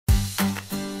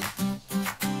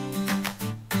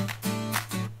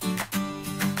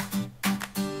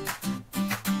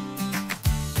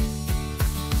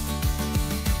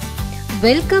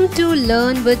Welcome to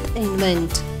Learn with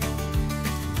Invent.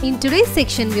 In today's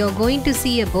section, we are going to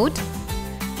see about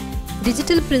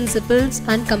digital principles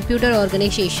and computer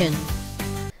organization.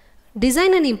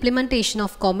 Design and implementation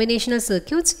of combinational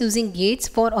circuits using gates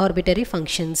for arbitrary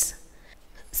functions.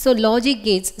 So logic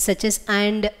gates such as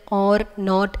AND, OR,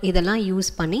 NOT இதெல்லாம்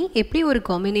use பண்ணி எப்படி ஒரு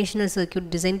combinational circuit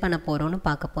design பண்ண போறோம்னு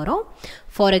பார்க்க போறோம்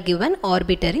for a given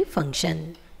arbitrary function.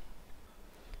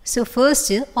 So first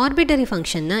arbitrary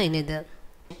function na என்னது?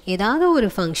 ஏதாவது ஒரு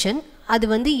function அது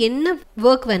வந்து என்ன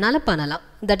work வேணாலும் பண்ணலாம்.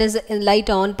 That is light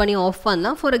on பண்ணி off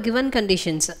பண்ணலாம் for a given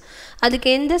conditions. அதுக்கு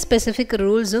எந்த specific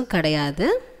rulesம் கிடையாது.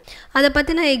 அதை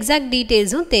பற்றின எக்ஸாக்ட்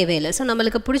டீட்டெயில்ஸும் தேவையில்லை. ஸோ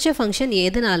நம்மளுக்கு பிடிச்ச ஃபங்க்ஷன்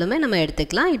எதுனாலுமே நம்ம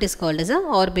எடுத்துக்கலாம். It is called as a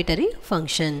arbitrary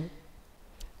function.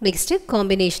 Next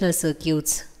combinational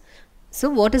circuits. So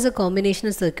what is a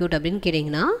combinational circuit அப்படின்னு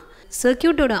கேட்டிங்கன்னா,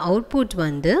 சர்க்கியூட்டோட அவுட்புட்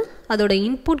வந்து அதோட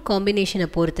இன்புட் காம்பினேஷனை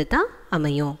பொறுத்து தான்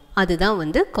அமையும். அதுதான்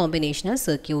வந்து காம்பினேஷனல்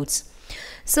சர்க்கியூட்ஸ்.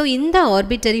 ஸோ இந்த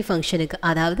ஆர்பிட்டரி ஃபங்க்ஷனுக்கு,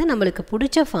 அதாவது நம்மளுக்கு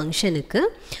பிடிச்ச ஃபங்க்ஷனுக்கு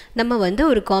நம்ம வந்து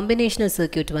ஒரு காம்பினேஷனல்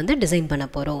சர்க்கியூட் வந்து டிசைன் பண்ண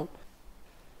போகிறோம்.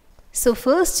 ஸோ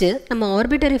ஃபர்ஸ்ட்டு நம்ம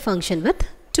ஆர்பிட்டரி ஃபங்க்ஷன் வித்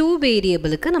 2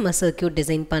 வேரியபிளுக்கு நம்ம சர்க்கியூட்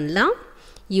டிசைன் பண்ணலாம்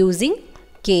using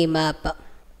K-map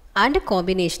and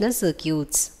combinational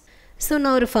circuits. So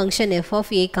நான் ஒரு function f of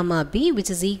a, b which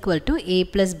is equal to a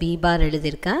plus b bar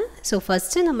எழுதியிருக்கேன். ஸோ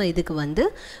ஃபஸ்ட்டு நம்ம இதுக்கு வந்து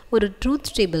ஒரு ட்ரூத்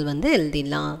டேபிள் வந்து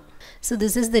எழுதிடலாம். So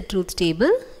this is the truth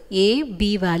table. a, b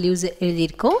values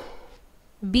எழுதியிருக்கோம்.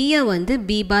 b-யை வந்து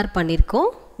b bar பண்ணியிருக்கோம்.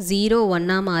 0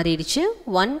 1 மாறிடுச்சு,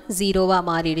 1 0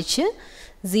 மாறிடுச்சு,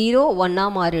 0 1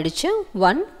 மாறிடுச்சு,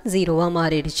 1 0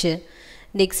 மாறிடுச்சு.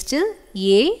 Next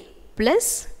a plus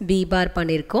b bar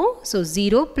பண்ணியிருக்கோம். So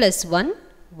 0 plus 1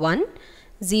 1,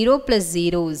 0 plus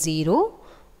 0 0,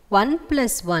 1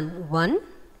 plus 1 1,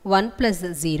 1 plus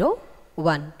 0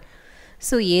 1.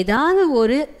 So ஏதாவது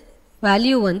ஒரு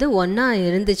வேல்யூ வந்து 1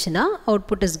 இருந்துச்சுன்னா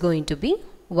output is going to be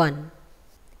 1.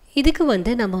 இதுக்கு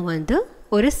வந்து நம்ம வந்து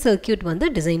ஒரு சர்க்கியூட் வந்து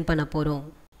டிசைன் பண்ண போகிறோம்.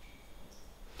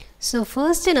 ஸோ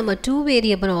ஃபர்ஸ்ட்டு நம்ம 2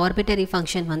 வேரியபிள் ஆர்பிட்டரி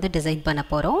ஃபங்க்ஷன் வந்து டிசைன் பண்ண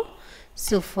போகிறோம்.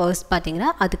 ஸோ ஃபர்ஸ்ட்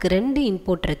பார்த்திங்கன்னா அதுக்கு 2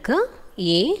 இன்புட் இருக்குது,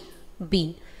 A, B.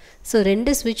 ஸோ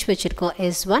 2 ஸ்விட்ச் வச்சுருக்கோம்,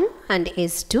 S1 and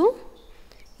S2,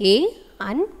 A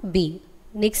and B.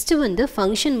 Next வந்து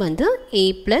ஃபங்க்ஷன் வந்து A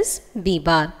plus B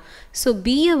bar. So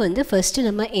பியை வந்து ஃபஸ்ட்டு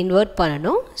நம்ம இன்வெர்ட்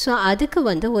பண்ணணும். ஸோ அதுக்கு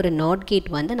வந்து ஒரு நாட் கேட்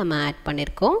வந்து நம்ம ஆட்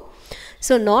பண்ணியிருக்கோம்.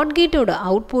 ஸோ நாட் கேட்டோட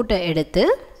அவுட்புட்டை எடுத்து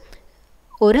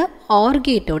ஒரு ஆர்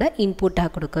கேட்டோட இன்புட்டாக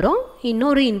கொடுக்குறோம்.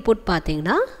 இன்னொரு இன்புட்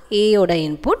பார்த்திங்கன்னா ஏயோட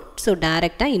இன்புட். ஸோ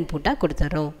டைரெக்டாக இன்புட்டாக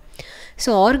கொடுத்துட்றோம். ஸோ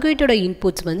ஆர் கேட்டோட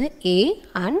இன்புட்ஸ் வந்து ஏ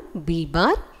அண்ட் பி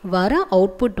பார். வர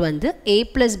அவுட்புட் வந்து ஏ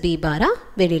ப்ளஸ் பி பாராக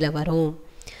வெளியில் வரும்.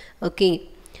 ஓகே,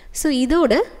 ஸோ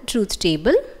இதோட ட்ரூத்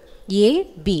டேபிள்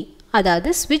ஏபி, அதாவது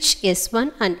ஸ்விட்ச் S1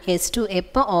 அண்ட் S2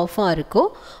 எப்போ ஆஃபாக இருக்கோ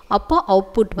அப்போ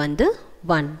அவுட்புட் வந்து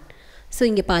 1. ஸோ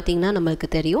இங்கே பார்த்திங்கன்னா நம்மளுக்கு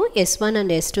தெரியும் S1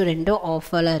 அண்ட் S2 ரெண்டும்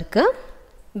ஆஃபாக இருக்குது.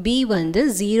 B வந்து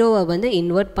 0வை வந்து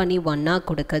இன்வெர்ட் பண்ணி 1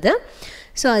 கொடுக்குது.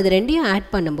 ஸோ அது ரெண்டையும் ஆட்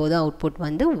பண்ணும்போது அவுட்புட்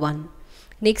வந்து 1.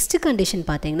 நெக்ஸ்ட்டு கண்டிஷன்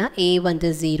பார்த்திங்கன்னா A வந்து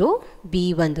 0, B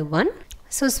வந்து 1.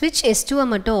 ஸோ ஸ்விட்ச் S2வை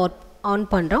மட்டும் ஆன்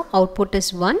பண்ணுறோம், அவுட்புட்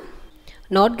இஸ் 1.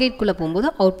 நாட் கேட்குள்ளே போகும்போது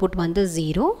அவுட்புட் வந்து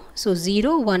 0. ஸோ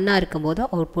 0 1 இருக்கும்போது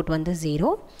அவுட்புட் வந்து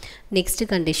 0. Next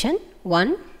condition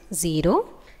 1 0.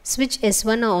 ஸ்விட்ச்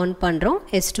S1 ஆன் பண்ணுறோம்,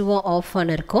 S2வை ஆஃப்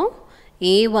பண்ணியிருக்கோம்.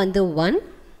 A வந்து 1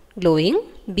 க்ளோயிங்,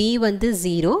 B வந்து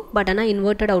 0 பட் ஆனால்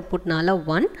இன்வெர்ட்டட் அவுட்புட்னால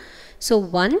 1. ஸோ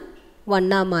 1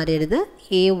 1 மாறிடுது.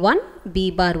 A1 B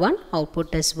bar 1,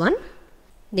 output is 1.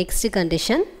 Next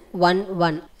condition 1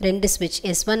 1. 2 ஸ்விட்ச்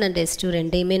S1 அண்ட் S2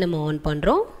 ரெண்டையுமே நம்ம ஆன்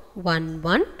பண்ணுறோம். 1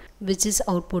 1 which is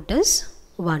output is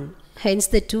 1. Hence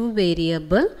the 2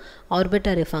 variable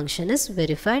arbitrary function is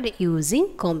verified using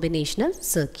combinational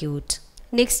circuit.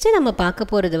 Next நம்ம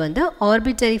பார்க்க போகிறது வந்து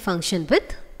arbitrary function with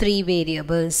 3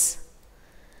 variables.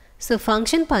 So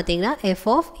function பார்த்தீங்கன்னா f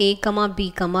of a,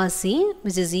 b, c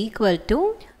which is equal to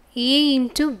a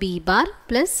into b bar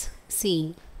plus c.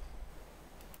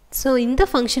 So இந்த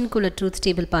ஃபங்க்ஷனுக்குள்ள truth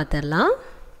table பார்த்துடலாம்.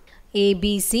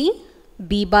 abc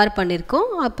b bar பண்ணியிருக்கோம்,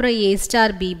 அப்புறம் a star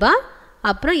b bar,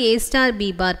 அப்புறம் a star b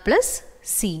bar plus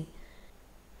c.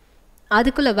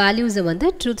 அதுக்குள்ள வேல்யூஸை வந்து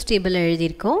truth டேபிளில்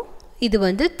எழுதியிருக்கோம். இது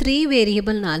வந்து 3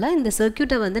 வேரியபிள்னால இந்த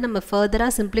சர்க்கியூட்டை வந்து நம்ம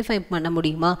ஃபர்தராக சிம்பிளிஃபை பண்ண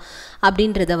முடியுமா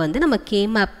அப்படின்றத வந்து நம்ம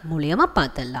K-map மூலியமாக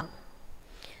பார்த்துடலாம்.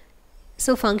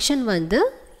 ஸோ ஃபங்க்ஷன் வந்து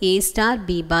a star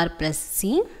b bar plus c,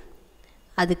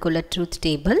 அதுக்குள்ள ட்ரூத்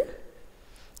டேபிள்.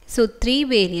 ஸோ 3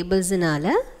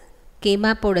 வேரியபிள்ஸ்னால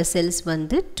K-mapோட செல்ஸ்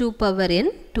வந்து 2 power n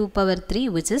 2 power 3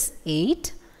 which is 8.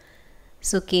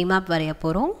 So K-map வரைய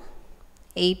போகிறோம்.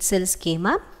 8 செல்ஸ்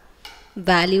K-map.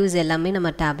 வேல்யூஸ் எல்லாமே நம்ம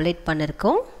டேப்லேட்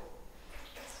பண்ணியிருக்கோம்.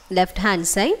 left hand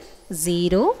side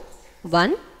 0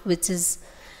 1 which is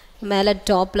மேலே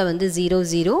டாப்பில் வந்து 0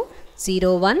 0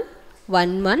 0 1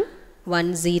 1 1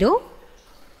 1 0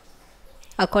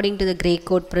 according to the gray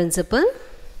code principle.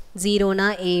 0 na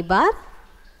A bar,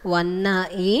 1 na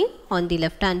A on the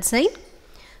left hand side.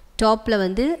 டாப்பில்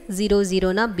வந்து 0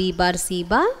 0 na B bar C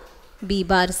bar, B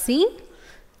bar C,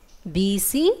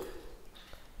 BC,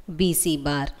 BC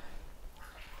bar.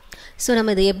 So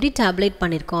நம்ம இதை எப்படி tablet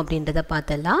பண்ணியிருக்கோம் அப்படின்றத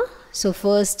பார்த்தலாம். So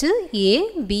first A,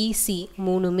 B, C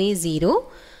மூணுமே 0.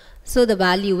 So the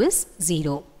value is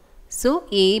 0. So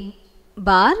A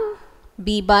bar,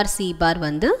 B bar, C bar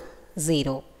வந்து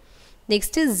 0.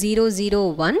 Next 0 0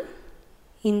 1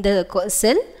 in the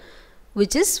cell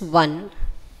which is 1.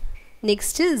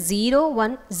 Next 0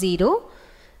 1 0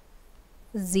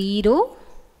 0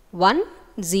 1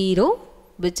 0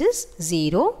 which is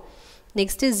 0.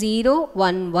 Next is 0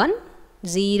 1 1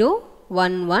 0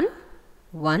 1 1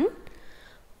 1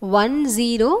 1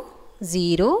 0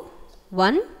 0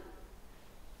 1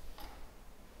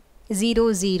 0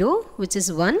 0 which is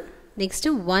 1. Next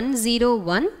 1 0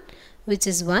 1 which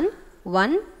is 1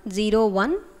 1 0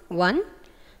 1 1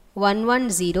 1 1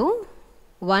 0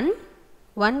 1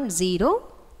 1 0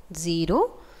 0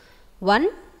 1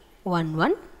 1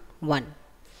 1 1.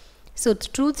 So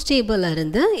truth டேபிளில்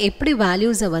இருந்து எப்படி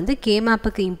வேல்யூஸை வந்து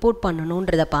கேமேப்புக்கு import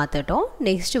பண்ணணுன்றதை பார்த்துட்டோம்.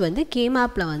 Next வந்து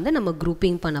கேமேப்பில் வந்து நம்ம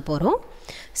குரூப்பிங் பண்ண போகிறோம்.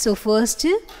 ஸோ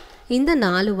ஃபர்ஸ்ட்டு இந்த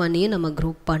 4 1ஐயும் நம்ம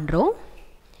குரூப் பண்ணுறோம்.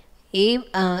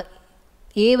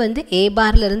 ஏ வந்து ஏ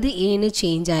பார்லேருந்து ஏன்னு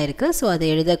சேஞ்ச் ஆகிருக்கு, ஸோ அதை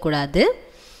எழுதக்கூடாது.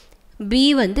 பி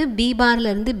வந்து பி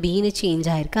பார்லேருந்து பின்னு சேஞ்ச்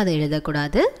ஆகிருக்கு, அதை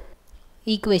எழுதக்கூடாது.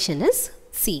 Equation is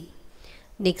C.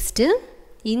 நெக்ஸ்ட்டு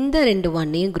இந்த 2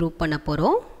 1ஐயும் குரூப் பண்ண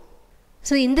போகிறோம்.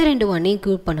 ஸோ இந்த 2 1ஐயும்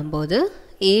குரூப் பண்ணும்போது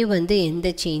ஏ வந்து எந்த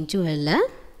சேஞ்சும் இல்லை,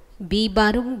 பி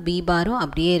பாரும்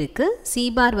அப்படியே இருக்குது, சி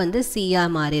பார் வந்து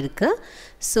சியாக மாறி இருக்கு.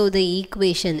 So the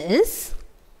equation is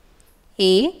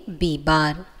a B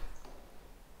bar.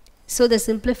 So the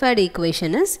simplified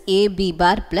equation is a B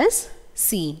bar plus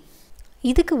C.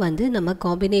 இதுக்கு வந்து நம்ம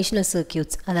காம்பினேஷனல்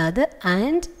சர்க்யூட்ஸ், அதாவது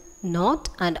and not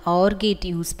and R gate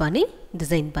use பண்ணி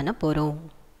டிசைன் பண்ண போகிறோம்.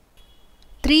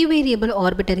 3 வேரியபிள்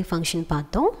ஆர்பிட்டரி ஃபங்க்ஷன்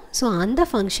பார்த்தோம். ஸோ அந்த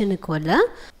ஃபங்க்ஷனுக்குள்ள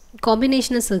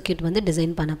காம்பினேஷனல் சர்க்யூட் வந்து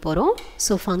டிசைன் பண்ண போகிறோம்.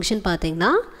 ஸோ ஃபங்க்ஷன்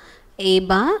பார்த்தீங்கன்னா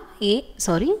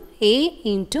A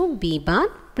into B bar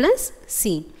plus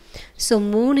C. So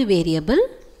 3 variable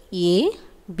A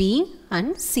B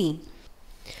and C.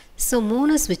 So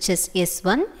 3 ஸ்விட்சஸ்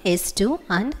S1 S2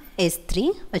 and S3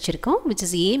 வச்சுருக்கோம், which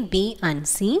is a B and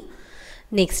C.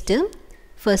 Next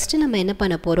first நம்ம என்ன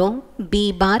பண்ண போகிறோம், பி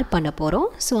பார் பண்ண போகிறோம்.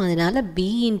 ஸோ அதனால் பி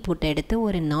இன்புட் எடுத்து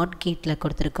ஒரு நாட் கேட்டில்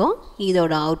கொடுத்துருக்கோம்.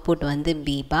 இதோட அவுட்புட் வந்து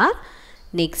பி பார்.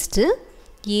 நெக்ஸ்ட்டு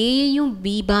ஏயையும்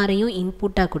பி பாரையும்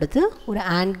இன்புட்டாக கொடுத்து ஒரு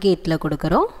ஆண்ட் கேட்டில்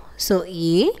கொடுக்குறோம். ஸோ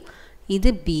ஏ,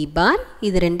 இது பி பார்,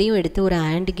 இது ரெண்டையும் எடுத்து ஒரு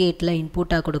ஆண்ட் கேட்டில்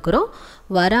இன்புட்டாக கொடுக்குறோம்.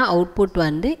 வர அவுட்புட்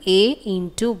வந்து A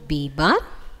into B bar.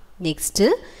 Next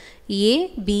A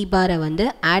B பாரை வந்து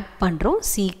ஆட் பண்ணுறோம்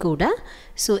சி கூட.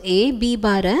 ஸோ ஏ பி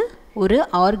பாரை ஒரு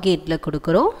ஆர் கேட்டில்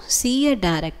கொடுக்குறோம், சியை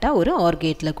டைரெக்டாக ஒரு ஆர்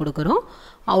கேட்டில் கொடுக்குறோம்.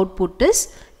 Output is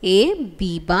a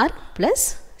B bar plus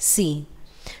C.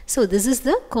 So this is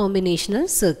the combinational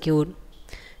circuit.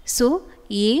 So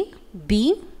A B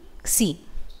C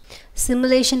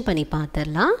simulation பண்ணி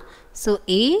பார்த்துடலாம். ஸோ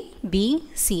ஏ பி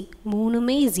சி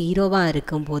மூணுமே 0வாக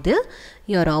இருக்கும்போது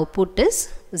your output is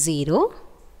 0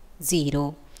 0.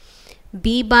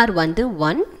 B bar வந்து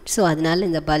 1, ஸோ அதனால்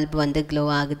இந்த பல்ப் வந்து க்ளோ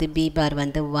ஆகுது. பி பார்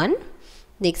வந்து 1.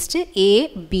 நெக்ஸ்ட்டு ஏ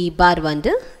பி பார்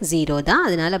வந்து 0 தான்,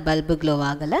 அதனால் பல்பு க்ளோ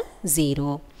ஆகலை,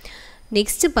 0.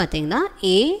 நெக்ஸ்ட்டு பார்த்தீங்கன்னா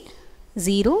ஏ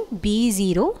 0 பி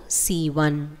 0 சி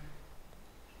 1.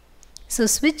 ஸோ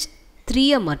ஸ்விட்ச்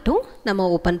 3ஐ மட்டும் நம்ம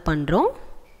ஓப்பன் பண்ணுறோம்,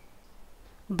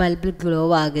 பல்பு க்ளோ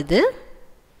ஆகுது.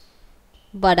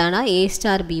 பட் ஆனால் ஏ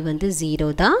ஸ்டார் பி வந்து 0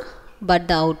 தான், but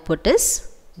the output is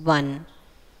 1.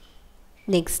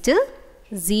 Next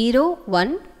 0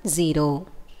 1 0.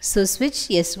 So ஸ்விட்ச்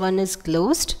S1 இஸ்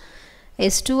க்ளோஸ்ட்.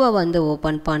 S2ஐ வந்து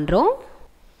ஓப்பன் பண்ணுறோம்,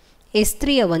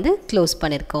 S3ஐ வந்து க்ளோஸ்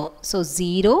பண்ணியிருக்கோம். ஸோ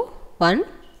 0 1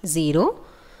 0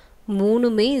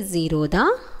 மூணுமே 0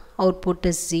 தான். Output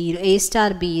is 0. A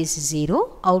star B is 0.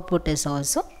 Output is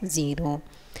also 0.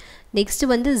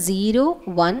 Next வந்து 0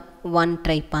 1 1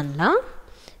 ட்ரை பண்ணலாம்.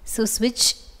 ஸோ ஸ்விட்ச்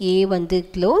A வந்து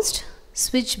க்ளோஸ்ட்,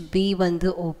 ஸ்விட்ச் B வந்து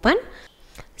ஓப்பன்.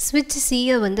 ஸ்விட்ச்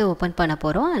சியை வந்து ஓப்பன் பண்ண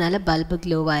போகிறோம், அதனால் பல்பு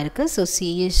க்ளோவாக இருக்குது. So C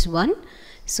is 1.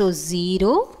 So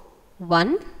 0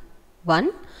 1 1.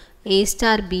 A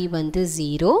star B வந்து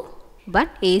 0,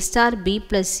 but A star B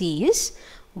plus C is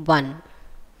 1.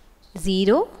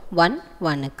 0 1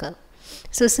 1க்கு.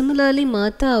 ஸோ சிமிலர்லி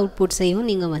மற்ற அவுட்புட்ஸையும்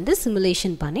நீங்கள் வந்து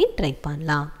சிமுலேஷன் பண்ணி ட்ரை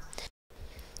பண்ணலாம்.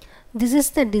 This is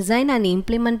the design and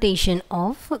implementation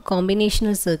of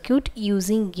combinational circuit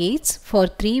using gates for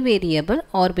 3 variable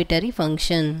arbitrary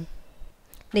function.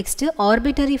 Next,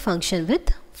 arbitrary function with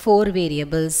 4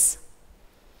 variables.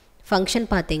 Function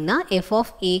pathina f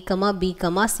of a, b,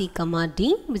 c,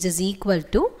 d which is equal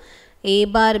to a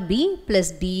bar b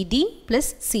plus bd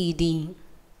plus cd.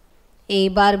 A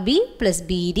bar b plus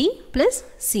bd plus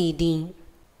cd.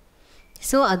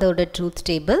 So, அதோட truth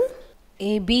table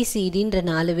a, b, c, d என்ற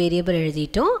 4 variable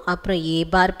எழுதிட்டோம். அப்புறம் a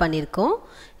bar பண்ணிருக்கோம்,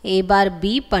 a bar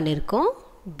b பண்ணிருக்கோம்,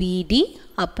 bd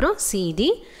அப்புறம் cd.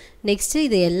 Next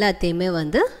இது எல்லாத்தையுமே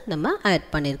வந்து நம்ம ஆட்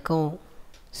பண்ணிருக்கோம்.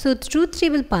 ஸோ ட்ரூத்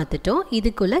டேபிள் பார்த்துட்டோம்.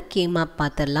 இதுக்குள்ள k-map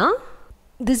பார்த்துடலாம்.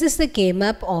 This is the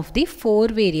k-map of the 4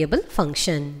 variable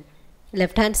function.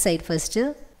 Left hand side first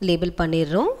label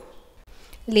பண்ணிடுறோம்.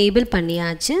 லேபிள்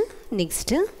பண்ணியாச்சு.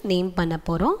 நெக்ஸ்ட்டு நேம் பண்ண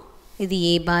போகிறோம். இது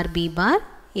a bar b bar,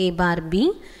 a bar b,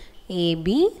 ab,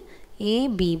 a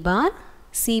b bar,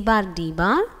 c bar d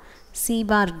bar, c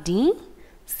bar d,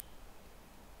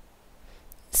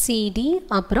 cd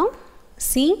அப்புறம்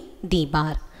c d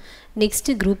bar.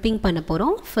 Next grouping பண்ண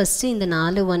போகிறோம். First இந்த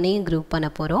 4 ஒன்னையும் group பண்ண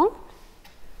போகிறோம்.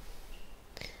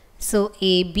 So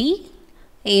ab,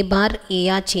 a bar a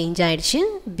change ஆயிடுச்சு,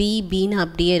 b bன்னு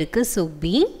அப்படியே இருக்குது. So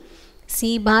b, c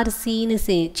bar cன்னு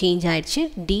change ஆயிடுச்சு,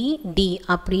 d d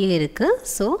அப்படியே இருக்குது.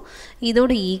 ஸோ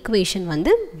இதோட ஈக்குவேஷன்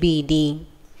வந்து bd.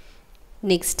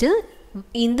 நெக்ஸ்ட்டு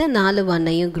இந்த 4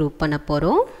 ஒன்னையும் group பண்ண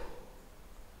போகிறோம்.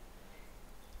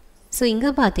 ஸோ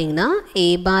இங்கே பார்த்தீங்கன்னா a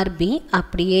bar b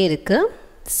அப்படியே இருக்குது,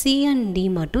 c and d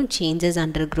மட்டும் changes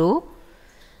undergo.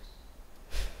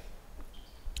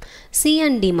 c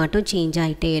and d மட்டும் சேஞ்ச்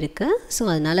ஆகிட்டே இருக்குது. ஸோ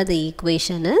அதனால் the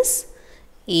equation is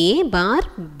a bar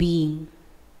b.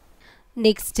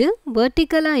 Next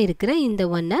வெர்டிக்கலாக இருக்கிற இந்த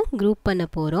ஒன்றை குரூப் பண்ண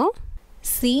போகிறோம்.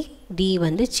 c d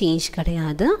வந்து சேஞ்ச்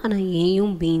கிடையாது, ஆனால்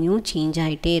ஏயும் பியும் சேஞ்ச்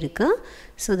ஆகிட்டே இருக்குது.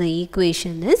 So the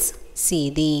equation is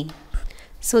cd.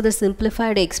 So the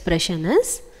simplified expression is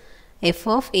f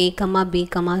of a, b,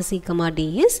 c, d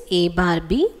is a bar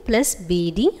b plus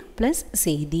bd plus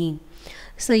cd.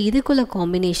 So இதுக்குள்ள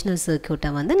combinational circuit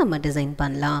வந்து நம்ம டிசைன்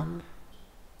பண்ணலாம்.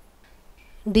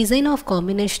 Design of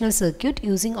combinational circuit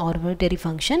using arbitrary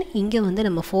function. இங்கே வந்து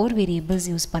நம்ம 4 variables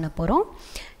use பண்ண போகிறோம்.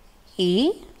 a,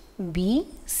 b,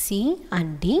 c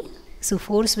and d. So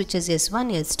 4 switches s1,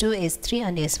 s2, s3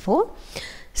 and s4.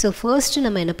 So first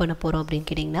நம்ம என்ன பண்ண போகிறோம் அப்படின்னு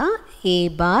கேட்டிங்கன்னா a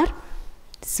bar.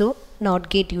 So not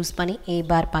gate use பண்ணி a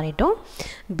bar பண்ணிட்டோம்.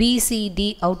 b, c, d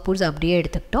அவுட்புட்ஸ் அப்படியே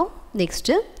எடுத்துக்கிட்டோம்.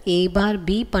 நெக்ஸ்ட்டு a bar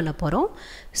b பண்ண போகிறோம்.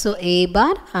 So a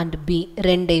bar and b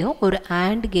ரெண்டையும் ஒரு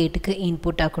AND கேட்டுக்கு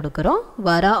இன்புட்டாக கொடுக்குறோம்.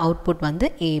 வர அவுட்புட் வந்து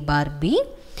a bar b.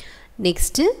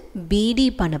 Next bd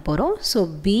பண்ண போகிறோம். ஸோ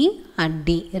b and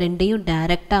d ரெண்டையும்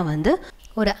டைரெக்டாக வந்து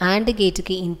ஒரு AND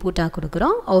கேட்டுக்கு இன்புட்டாக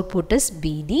கொடுக்குறோம். Output is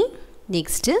bd.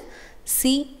 Next c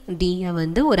d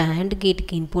வந்து ஒரு AND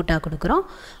கேட்டுக்கு இன்புட்டாக கொடுக்குறோம்.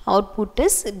 Output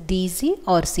is dc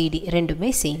or cd ரெண்டுமே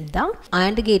சேம் தான்.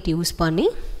 AND கேட் யூஸ் பண்ணி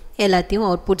எல்லாத்தையும்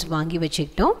அவுட்புட்ஸ் வாங்கி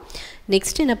வச்சுக்கிட்டோம்.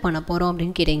 நெக்ஸ்ட் என்ன பண்ண போகிறோம்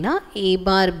அப்படின்னு கேட்டிங்கன்னா a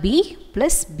bar b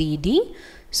plus bd.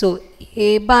 So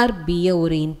a bar bயை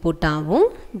ஒரு இன்புட்டாகவும்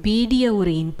bdயை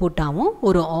ஒரு இன்புட்டாகவும்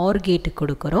ஒரு OR கேட்டு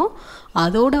கொடுக்குறோம்.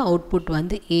 அதோட அவுட்புட்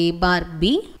வந்து a bar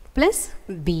b plus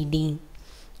bd.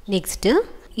 Next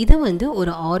இதை வந்து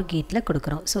ஒரு OR கேட்டில்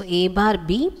கொடுக்குறோம். So a bar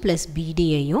b plus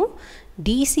bdயையும்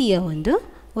dcயை வந்து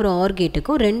ஒரு OR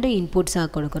கேட்டுக்கும் 2 இன்புட்ஸாக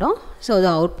கொடுக்குறோம். So the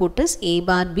output is a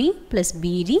bar b plus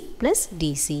bd plus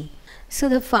dc. So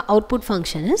the output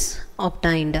function is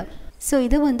obtained. So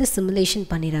இதை வந்து சிமுலேஷன்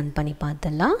பண்ணி ரன் பண்ணி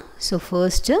பார்த்துடலாம். ஸோ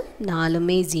ஃபர்ஸ்ட்டு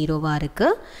 4மே 0வாக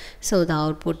இருக்குது. So the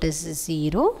output is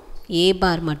 0. a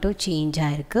bar மட்டும் சேஞ்ச்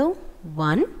ஆகிருக்கு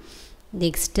 1.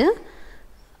 நெக்ஸ்ட்டு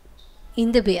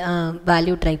இந்த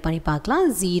வேல்யூ ட்ரை பண்ணி பார்க்கலாம்.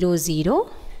 0 0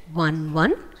 1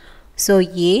 1. So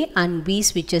a and b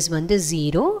switches வந்து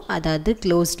 0, அதாவது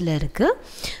க்ளோஸ்டில் இருக்குது.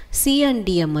 c and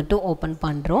dயை மட்டும் ஓப்பன்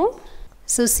பண்ணுறோம்.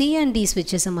 ஸோ c and d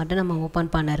switchஸை மட்டும் நம்ம ஓப்பன்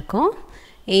பண்ணிருக்கோம்.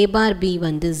 a bar b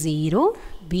வந்து 0,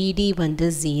 bd வந்து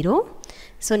 0.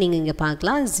 ஸோ நீங்கள் இங்கே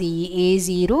பார்க்கலாம்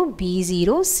a0,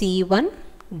 b0, c1,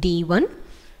 d1.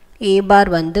 a bar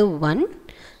வந்து 1,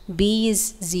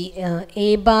 a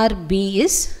bar b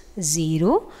is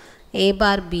 0, a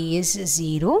bar b is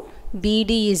 0.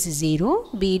 bd is 0,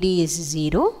 bd is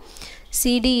 0,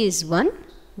 cd is 1,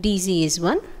 dc is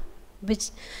 1, which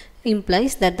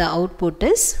implies that the output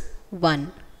is 1.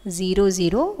 0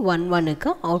 0 1 1க்கு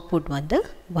output வந்து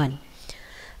 1.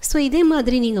 So இதே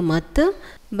மாதிரி நீங்கள் மற்ற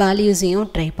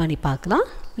வேல்யூஸையும் ட்ரை பண்ணி பார்க்கலாம்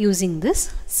using this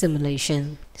simulation.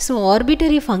 So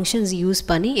arbitrary functions use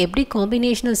பண்ணி எப்படி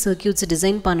காம்பினேஷனல் சர்க்யூட்ஸ்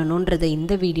டிசைன் பண்ணணுன்றதை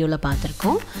இந்த வீடியோவில்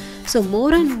பார்த்துருக்கோம். So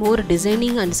more and more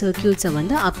designing and சர்க்யூட்ஸை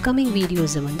வந்து அப்கமிங்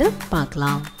வீடியோஸை வந்து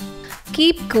பார்க்கலாம்.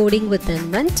 Keep coding with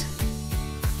Invent.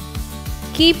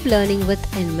 Keep learning with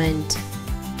Invent.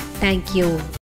 Thank you.